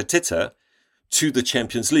direct competitor to the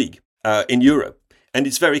Champions League in Europe. And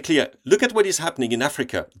it's very clear. Look at what is happening in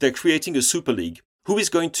Africa. They're creating a Super League. Who is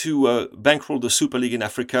going to bankroll the Super League in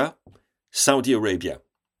Africa? Saudi Arabia.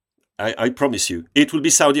 I promise you, it will be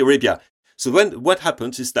Saudi Arabia. So what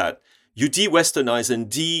happens is that you de-Westernize and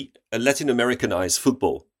de-Latin Americanize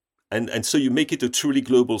football. And so you make it a truly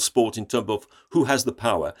global sport in terms of who has the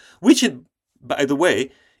power, which, by the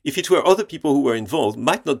way, if it were other people who were involved,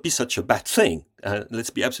 might not be such a bad thing.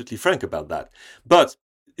 Let's be absolutely frank about that. But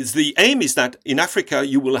the aim is that in Africa,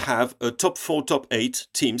 you will have a top 4, top 8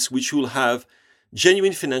 teams, which will have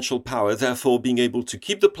genuine financial power, therefore being able to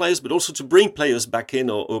keep the players, but also to bring players back in,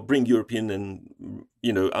 or bring European and,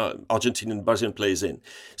 Argentinian and Brazilian players in.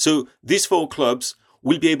 So these 4 clubs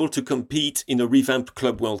will be able to compete in a revamped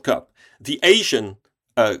Club World Cup. The Asian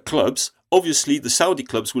clubs, obviously the Saudi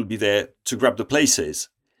clubs will be there to grab the places.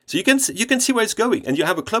 So you can see where it's going. And you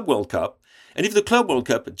have a Club World Cup. And if the Club World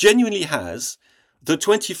Cup genuinely has the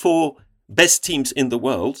 24 best teams in the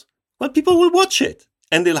world, well, people will watch it.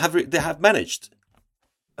 And they have managed.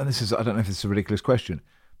 And I don't know if this is a ridiculous question.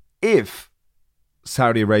 If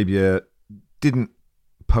Saudi Arabia didn't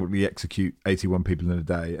publicly execute 81 people in a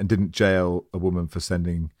day and didn't jail a woman for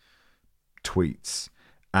sending tweets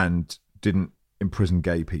and didn't imprison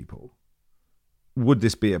gay people, would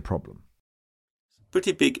this be a problem?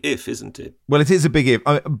 Pretty big if, isn't it? Well, it is a big if.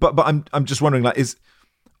 But I'm just wondering,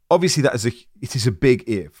 obviously it is a big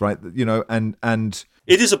if, right? And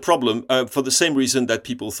it is a problem for the same reason that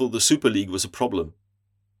people thought the Super League was a problem.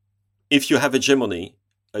 If you have hegemony,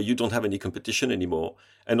 you don't have any competition anymore,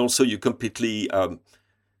 and also you completely, I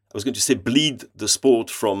was going to say, bleed the sport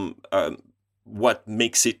from what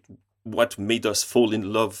made us fall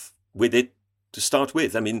in love with it to start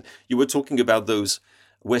with. I mean, you were talking about those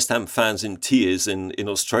West Ham fans in tears in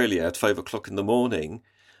Australia at 5 o'clock in the morning.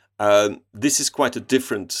 This is quite a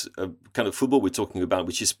different kind of football we're talking about,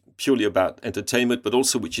 which is purely about entertainment, but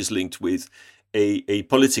also which is linked with a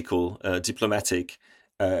political, diplomatic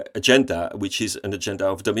agenda, which is an agenda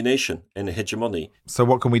of domination and hegemony. So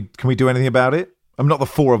what can we do anything about it? I'm not the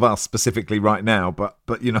 4 of us specifically right now, but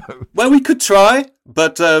Well, we could try,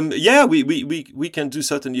 but we can do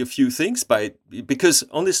certainly a few things because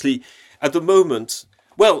honestly, at the moment,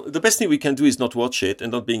 well, the best thing we can do is not watch it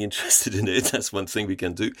and not being interested in it. That's one thing we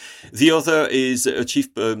can do. The other is achieve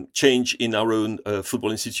change in our own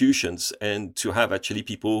football institutions and to have actually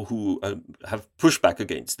people who have pushed back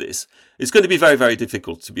against this. It's going to be very, very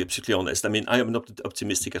difficult, to be absolutely honest. I mean, I am not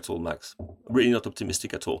optimistic at all, Max. Really not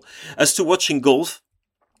optimistic at all. As to watching golf,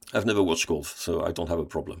 I've never watched golf, so I don't have a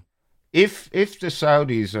problem. If the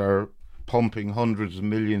Saudis are pumping hundreds of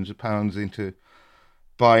millions of pounds into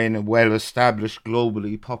buying a well-established,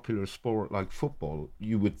 globally popular sport like football,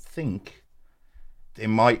 you would think they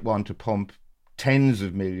might want to pump tens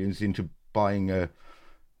of millions into buying a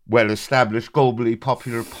well-established, globally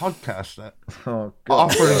popular podcast that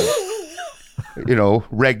offers,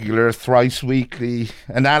 regular, thrice-weekly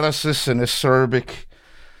analysis and acerbic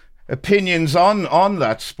opinions on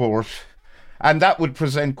that sport. And that would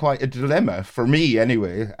present quite a dilemma for me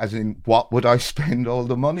anyway, as in, what would I spend all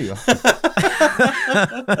the money on?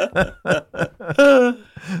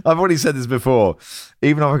 I've already said this before.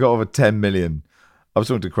 Even if I got over 10 million, I was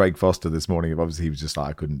talking to Craig Foster this morning. Obviously, he was just like,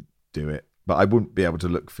 I couldn't do it. But I wouldn't be able to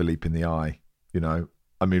look Philippe in the eye,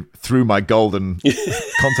 I mean, through my golden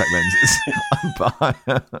contact lenses.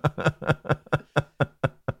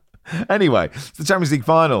 Anyway, it's the Champions League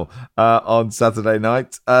final on Saturday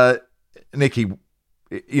night. Nicky,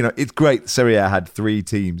 it's great Serie A had 3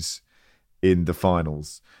 teams in the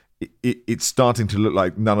finals. It's starting to look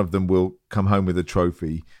like none of them will come home with a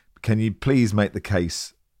trophy. Can you please make the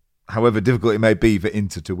case, however difficult it may be, for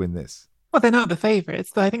Inter to win this? Well, they're not the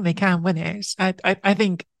favourites, but I think they can win it. I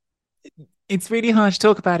think it's really hard to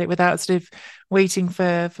talk about it without sort of waiting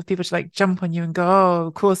for people to jump on you and go, oh,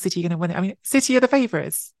 of course City are going to win it. I mean, City are the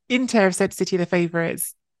favourites. Inter have said City are the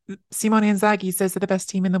favourites. Simone Inzaghi says they're the best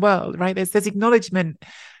team in the world, right? There's acknowledgement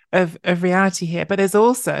of reality here, but there's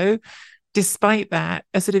also, despite that,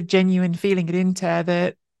 a sort of genuine feeling at Inter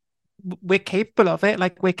that we're capable of it.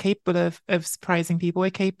 Like, we're capable of surprising people. We're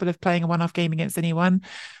capable of playing a one-off game against anyone.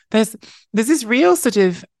 There's this real sort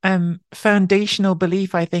of foundational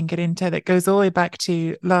belief, I think, at Inter that goes all the way back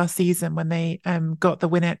to last season when they got the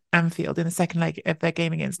win at Anfield in the second leg of their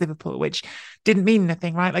game against Liverpool, which didn't mean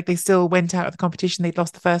anything, right? Like, they still went out of the competition. They'd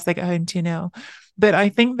lost the first leg at home 2-0. But I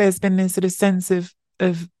think there's been this sort of sense of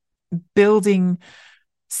building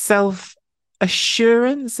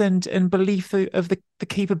self-assurance and belief of the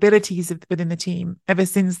capabilities within the team ever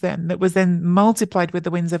since then, that was then multiplied with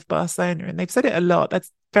the wins of Barcelona. And they've said it a lot.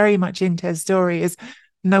 That's very much Inter's story, is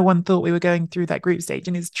no one thought we were going through that group stage.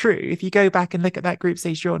 And it's true. If you go back and look at that group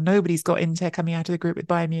stage draw, nobody's got Inter coming out of the group with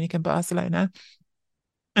Bayern Munich and Barcelona.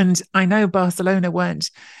 And I know Barcelona weren't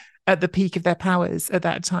at the peak of their powers at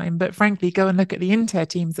that time, but frankly, go and look at the Inter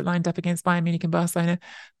teams that lined up against Bayern Munich and Barcelona.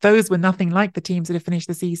 Those were nothing like the teams that have finished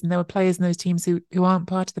the season. There were players in those teams who aren't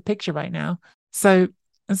part of the picture right now. So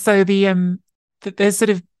there's sort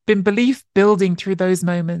of been belief building through those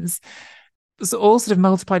moments. It's all sort of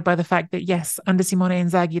multiplied by the fact that, yes, under Simone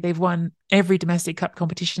Inzaghi, they've won every domestic cup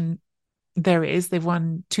competition there is. They've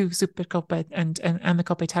won 2 Supercoppa and the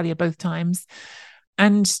Coppa Italia both times.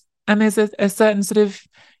 And there's a certain sort of,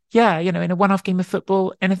 in a one-off game of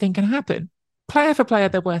football, anything can happen. Player for player,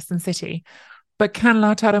 they're worse than City. But can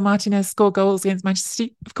Lautaro Martinez score goals against Manchester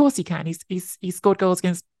City? Of course he can. He's scored goals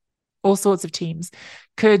against all sorts of teams.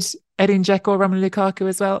 Could Edin Dzeko or Romelu Lukaku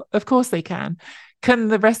as well? Of course they can. Can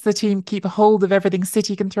the rest of the team keep a hold of everything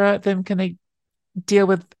City can throw at them? Can they deal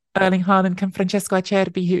with Erling Haaland? Can Francesco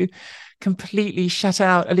Acerbi, who completely shut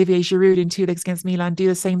out Olivier Giroud in 2 legs against Milan, do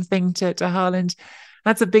the same thing to Haaland?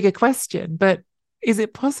 That's a bigger question. But is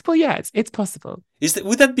it possible? Yeah, it's possible.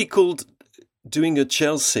 Would that be called doing a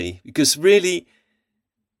Chelsea? Because really,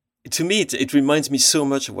 to me, it reminds me so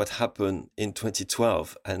much of what happened in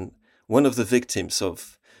 2012. And one of the victims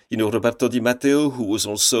of, Roberto Di Matteo, who was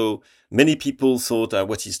also, many people thought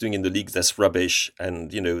what he's doing in the league, that's rubbish.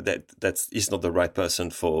 And, that he's not the right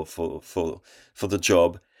person for the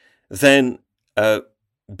job. Then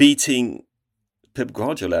beating Pep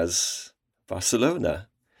Guardiola's Barcelona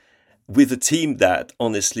with a team that,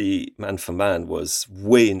 honestly, man for man, was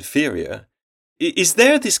way inferior. Is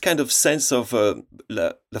there this kind of sense of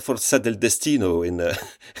la forza del destino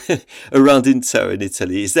around Inter in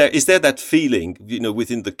Italy? Is there that feeling,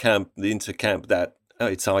 within the Inter camp, that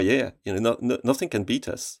it's our year, nothing can beat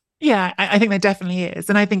us? Yeah, I think there definitely is.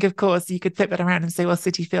 And I think, of course, you could flip that around and say, well,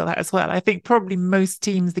 City feel that as well. I think probably most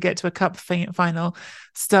teams that get to a cup final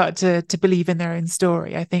start to believe in their own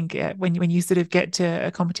story. I think when you sort of get to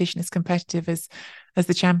a competition as competitive as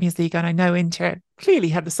the Champions League, and I know Inter clearly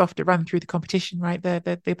had the softer run through the competition, right?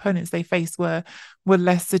 The opponents they faced were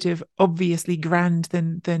less sort of obviously grand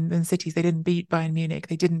than Cities. They didn't beat Bayern Munich,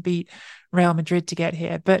 they didn't beat Real Madrid to get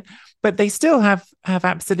here, but they still have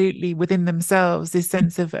absolutely within themselves this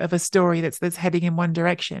sense of a story that's heading in one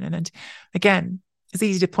direction. And again, it's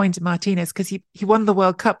easy to point at Martinez because he won the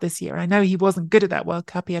World Cup this year. And I know he wasn't good at that World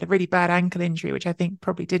Cup. He had a really bad ankle injury, which I think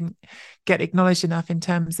probably didn't get acknowledged enough in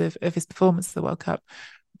terms of his performance at the World Cup.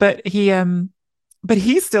 But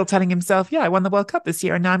he's still telling himself, I won the World Cup this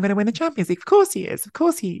year and now I'm going to win the Champions League. Of course he is. Of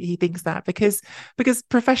course he thinks that because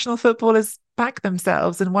professional footballers back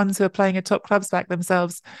themselves, and ones who are playing at top clubs back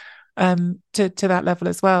themselves to that level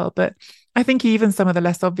as well. But I think even some of the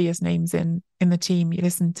less obvious names in the team, you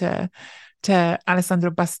listen to Alessandro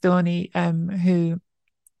Bastoni, who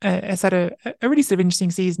has had a really sort of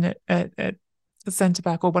interesting season at centre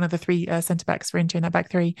back, or one of the 3 centre backs for Inter in that back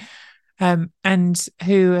 3, and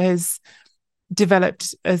who has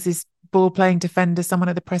developed as this ball-playing defender. Someone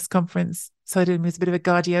at the press conference told him he was a bit of a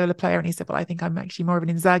Guardiola player, and he said, well, I think I'm actually more of an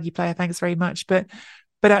Inzaghi player, thanks very much. But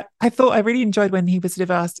I thought I really enjoyed when he was sort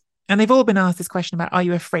of asked, and they've all been asked this question about, are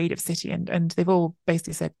you afraid of City? And they've all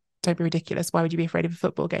basically said, don't be ridiculous, why would you be afraid of a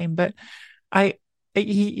football game? But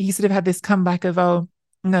he sort of had this comeback of, oh,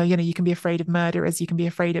 no, you can be afraid of murderers, you can be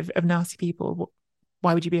afraid of nasty people.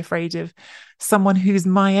 Why would you be afraid of someone who's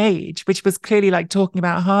my age? Which was clearly like talking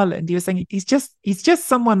about Haaland. He was saying he's just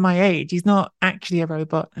someone my age. He's not actually a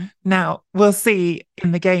robot. Now we'll see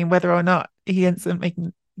in the game whether or not he ends up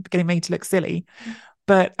getting made to look silly.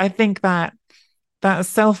 But I think that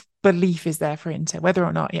self-belief is there for Inter. Whether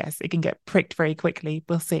or not, yes, it can get pricked very quickly.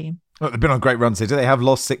 We'll see. Well, they've been on great runs here. They have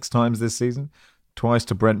lost 6 times this season, twice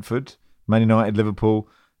to Brentford, Man United, Liverpool,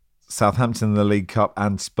 Southampton in the League Cup,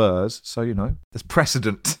 and Spurs. So, there's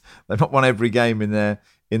precedent. They've not won every game in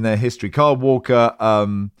their history. Kyle Walker,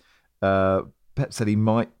 Pedro Pep said he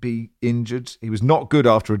might be injured. He was not good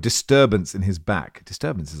after a disturbance in his back.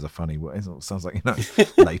 Disturbance is a funny word. It sounds like,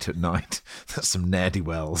 late at night. There's some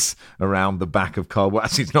ne'er-do-wells around the back of Carl Walker.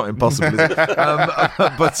 Actually, it's not impossible, is it?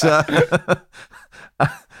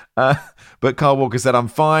 But Carl Walker said, I'm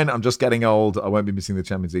fine. I'm just getting old. I won't be missing the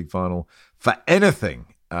Champions League final for anything.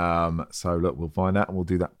 So, look, we'll find out, and we'll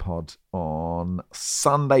do that pod on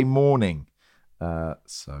Sunday morning. I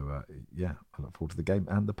look forward to the game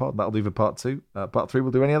and the pod. That'll do for part 2. Part 3,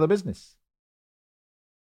 we'll do any other business.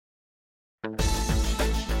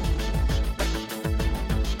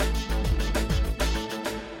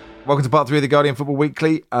 Welcome to part 3 of the Guardian Football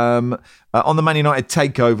Weekly. On the Man United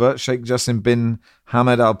takeover, Sheikh Jassim bin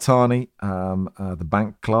Hamad Al Thani, the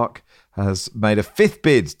bank clerk, has made a 5th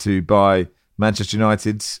bid to buy Manchester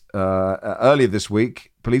United earlier this week,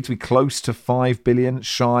 believed to be close to 5 billion,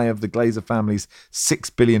 shy of the Glazer family's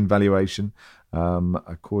 6 billion valuation,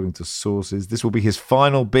 according to sources. This will be his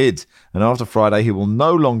final bid, and after Friday, he will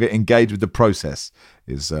no longer engage with the process,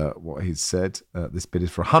 is what he's said. This bid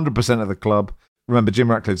is for 100% of the club. Remember,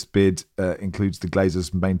 Jim Ratcliffe's bid includes the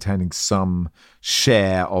Glazers maintaining some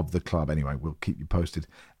share of the club. Anyway, we'll keep you posted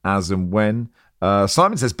as and when.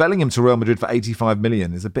 Simon says Bellingham to Real Madrid for 85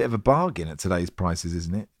 million is a bit of a bargain at today's prices,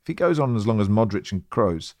 isn't it? If he goes on as long as Modric and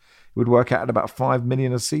Kroos, it would work out at about 5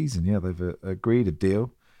 million a season. Yeah, they've agreed a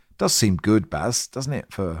deal. Does seem good, Baz, doesn't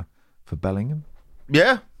it, for Bellingham?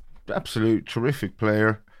 Yeah, absolute terrific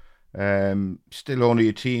player. Still only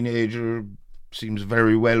a teenager, seems a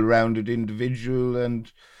very well-rounded individual,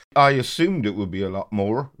 and I assumed it would be a lot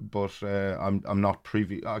more, but I'm not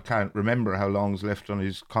privy. I can't remember how long's left on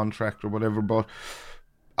his contract or whatever, but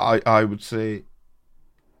I would say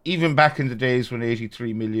even back in the days when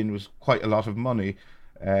 83 million was quite a lot of money,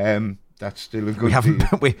 that's still a good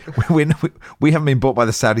deal. We haven't been bought by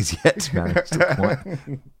the Saudis yet, man. It's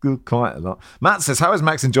still quite a lot. Matt says, how is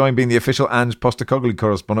Max enjoying being the official Ange Postecoglou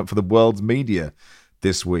correspondent for the world's media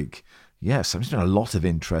this week? Yes, there's been a lot of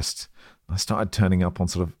interest. I started turning up on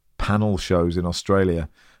sort of panel shows in Australia,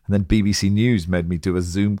 and then BBC News made me do a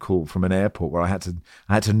Zoom call from an airport where I had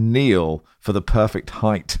to kneel for the perfect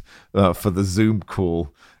height for the Zoom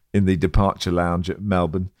call in the departure lounge at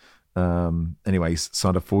Melbourne. Anyway, he's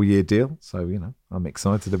signed a 4-year deal, so I'm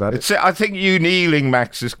excited about it. I think you kneeling,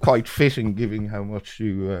 Max, is quite fitting, given how much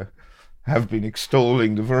you have been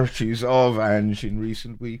extolling the virtues of Ange in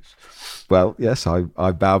recent weeks. Well, yes, I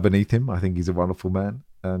bow beneath him. I think he's a wonderful man,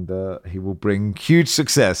 and he will bring huge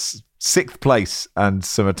success, 6th place, and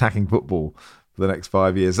some attacking football for the next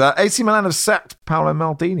 5 years. AC Milan have sacked Paolo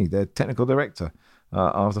Maldini, their technical director,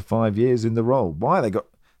 after 5 years in the role. Why? They got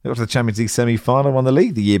to the Champions League semi-final, won the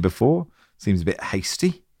league the year before. Seems a bit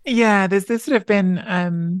hasty. Yeah, there's sort of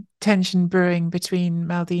been tension brewing between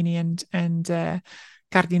Maldini and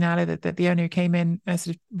Cardinale, that the owner who came in,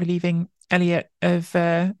 sort of relieving Elliott of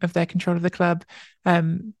their control of the club.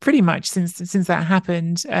 Pretty much since that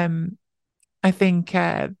happened, I think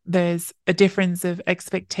there's a difference of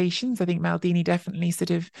expectations. I think Maldini definitely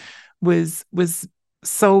sort of was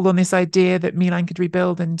sold on this idea that Milan could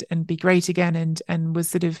rebuild and be great again, and was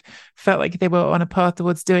sort of felt like they were on a path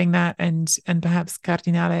towards doing that, and perhaps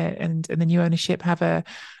Cardinale and the new ownership have a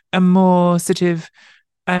more sort of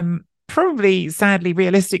probably sadly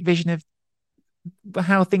realistic vision of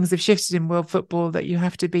how things have shifted in world football, that you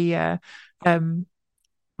have to be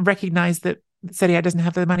recognize that Serie A doesn't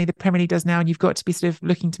have the money the Premier League does now, and you've got to be sort of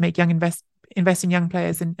looking to make invest in young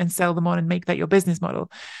players and sell them on and make that your business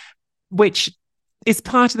model, which is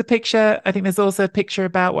part of the picture. I think there's also a picture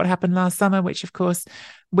about what happened last summer, which of course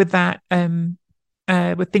with that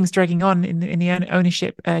with things dragging on in the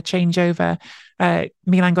ownership changeover,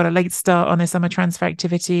 Milan got a late start on their summer transfer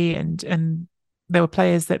activity, and there were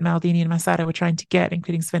players that Maldini and Massaro were trying to get,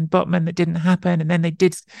 including Sven Botman, that didn't happen. And then they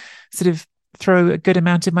did sort of throw a good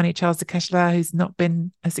amount of money at Charles de Ketelaere, who's not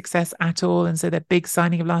been a success at all. And so their big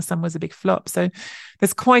signing of last summer was a big flop. So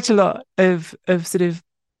there's quite a lot of sort of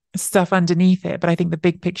stuff underneath it. But I think the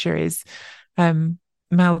big picture is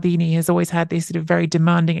Maldini has always had these sort of very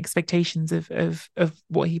demanding expectations of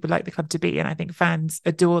what he would like the club to be. And I think fans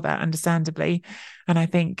adore that, understandably. And I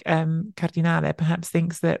think Cardinale perhaps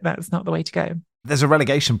thinks that that's not the way to go. There's a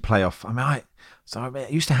relegation playoff.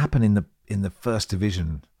 It used to happen in the first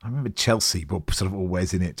division. I remember Chelsea were sort of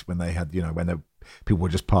always in it when they had, when people were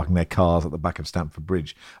just parking their cars at the back of Stamford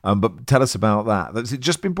Bridge. But tell us about that. Has it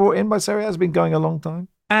just been brought in by Serie A? Has it been going a long time?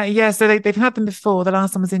 Yeah, so they've had them before. The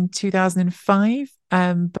last one was in 2005,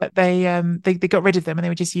 but they got rid of them, and they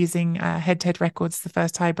were just using head-to-head records, the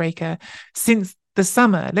first tiebreaker. Since the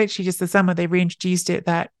summer, literally just the summer, they reintroduced it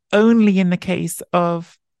that only in the case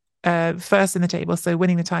of first in the table, so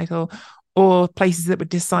winning the title, or places that would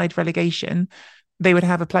decide relegation, they would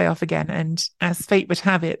have a playoff again. And as fate would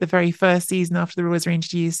have it, the very first season after the rules were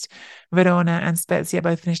introduced, Verona and Spezia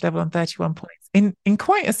both finished level on 31 points. In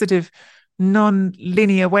quite a sort of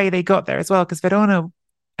non-linear way they got there as well, because Verona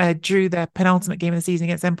drew their penultimate game of the season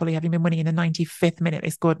against Empoli, having been winning in the 95th minute. They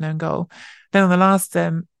scored no goal. Then on the last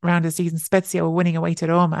round of the season, Spezia were winning away to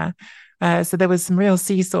Roma. So there was some real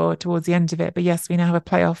seesaw towards the end of it. But yes, we now have a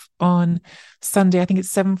playoff on Sunday. I think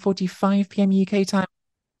it's 7:45 p.m. UK time.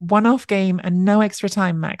 One-off game and no extra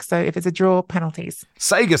time, Max. So if it's a draw, penalties.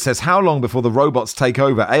 Sega says, how long before the robots take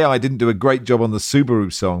over? AI didn't do a great job on the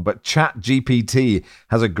Subaru song, but ChatGPT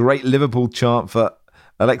has a great Liverpool chant for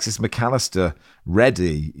Alexis McAllister,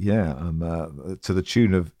 ready, to the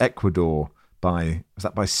tune of Ecuador by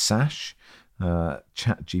Sash?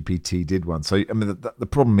 ChatGPT did one. So, I mean, the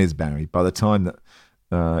problem is, Barry, by the time that,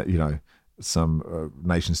 some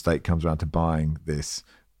nation state comes around to buying this,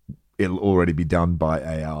 it'll already be done by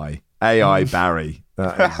AI. AI Barry.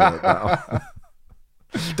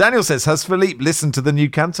 Daniel says, has Philippe listened to the new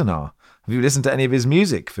Cantona? Have you listened to any of his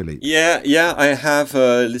music, Philippe? Yeah, I have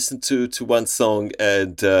listened to one song,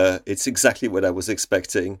 and it's exactly what I was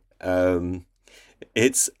expecting.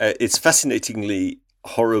 It's fascinatingly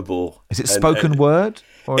horrible. Is it spoken word?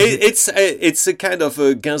 Or it's a kind of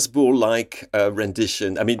a Gainsbourg-like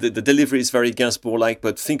rendition. I mean, the delivery is very Gainsbourg-like,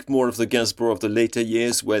 but think more of the Gainsbourg of the later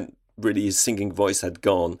years when really his singing voice had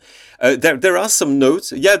gone. There are some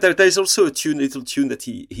notes. Yeah, there's also a little tune that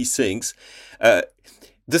he sings.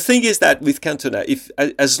 The thing is that with Cantona,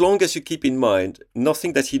 as long as you keep in mind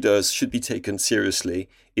nothing that he does should be taken seriously,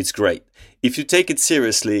 it's great. If you take it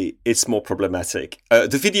seriously, it's more problematic.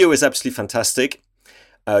 The video is absolutely fantastic.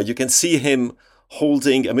 You can see him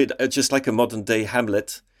holding, just like a modern day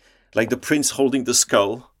Hamlet, like the prince holding the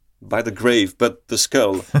skull by the grave, but the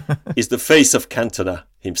skull is the face of Cantona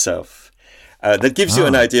himself. That gives you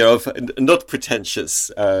an idea of not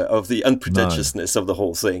pretentious, of the unpretentiousness of the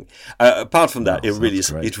whole thing. Apart from that,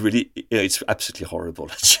 it's absolutely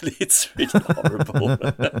horrible. Actually, it's really horrible.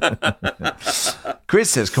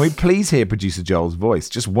 Chris says, "Can we please hear producer Joel's voice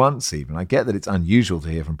just once? Even I get that it's unusual to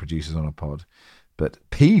hear from producers on a pod." But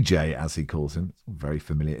PJ, as he calls him, very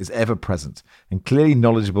familiar, is ever present and clearly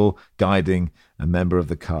knowledgeable, guiding a member of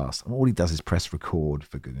the cast. And all he does is press record,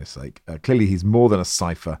 for goodness sake. Clearly, he's more than a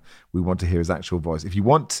cipher. We want to hear his actual voice. If you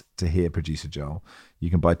want to hear producer Joel,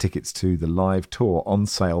 you can buy tickets to the live tour on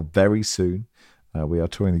sale very soon. We are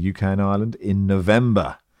touring the UK and Ireland in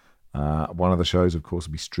November. One of the shows, of course,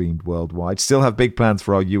 will be streamed worldwide. Still have big plans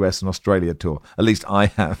for our US and Australia tour. At least I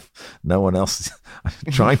have. No one else is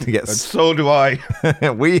trying to get... And so do I.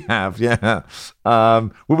 We have, yeah.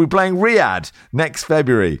 We'll be playing Riyadh next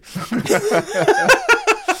February.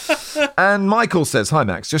 And Michael says, hi,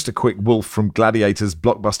 Max. Just a quick Wolf from Gladiator's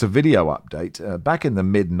Blockbuster video update. Back in the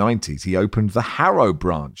mid-90s, he opened the Harrow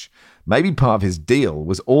branch. Maybe part of his deal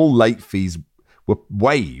was all late fees were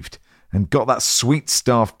waived and got that sweet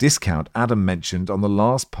staff discount Adam mentioned on the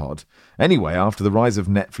last pod. Anyway, after the rise of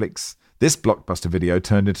Netflix, this Blockbuster video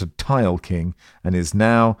turned into Tile King and is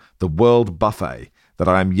now the world buffet that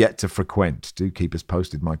I am yet to frequent. Do keep us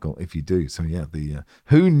posted, Michael, if you do. So yeah,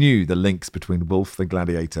 who knew the links between Wolf the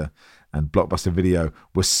Gladiator and Blockbuster Video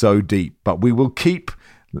were so deep? But we will keep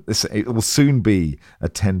this. It will soon be a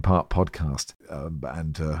 10-part podcast,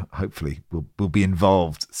 and hopefully we'll be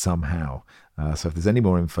involved somehow. So if there's any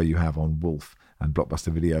more info you have on Wolf and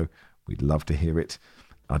Blockbuster Video, we'd love to hear it.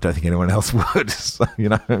 I don't think anyone else would. So,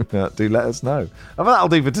 do let us know. And that'll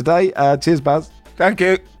do for today. Cheers, Baz. Thank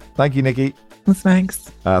you. Thank you, Nikki.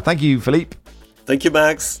 Thanks. Thank you, Philippe. Thank you,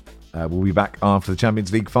 Max. We'll be back after the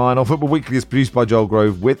Champions League final. Football Weekly is produced by Joel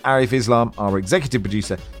Grove with Arif Islam. Our executive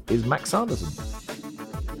producer is Max Sanderson.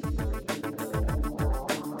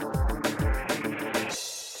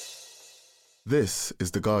 This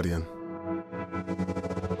is The Guardian.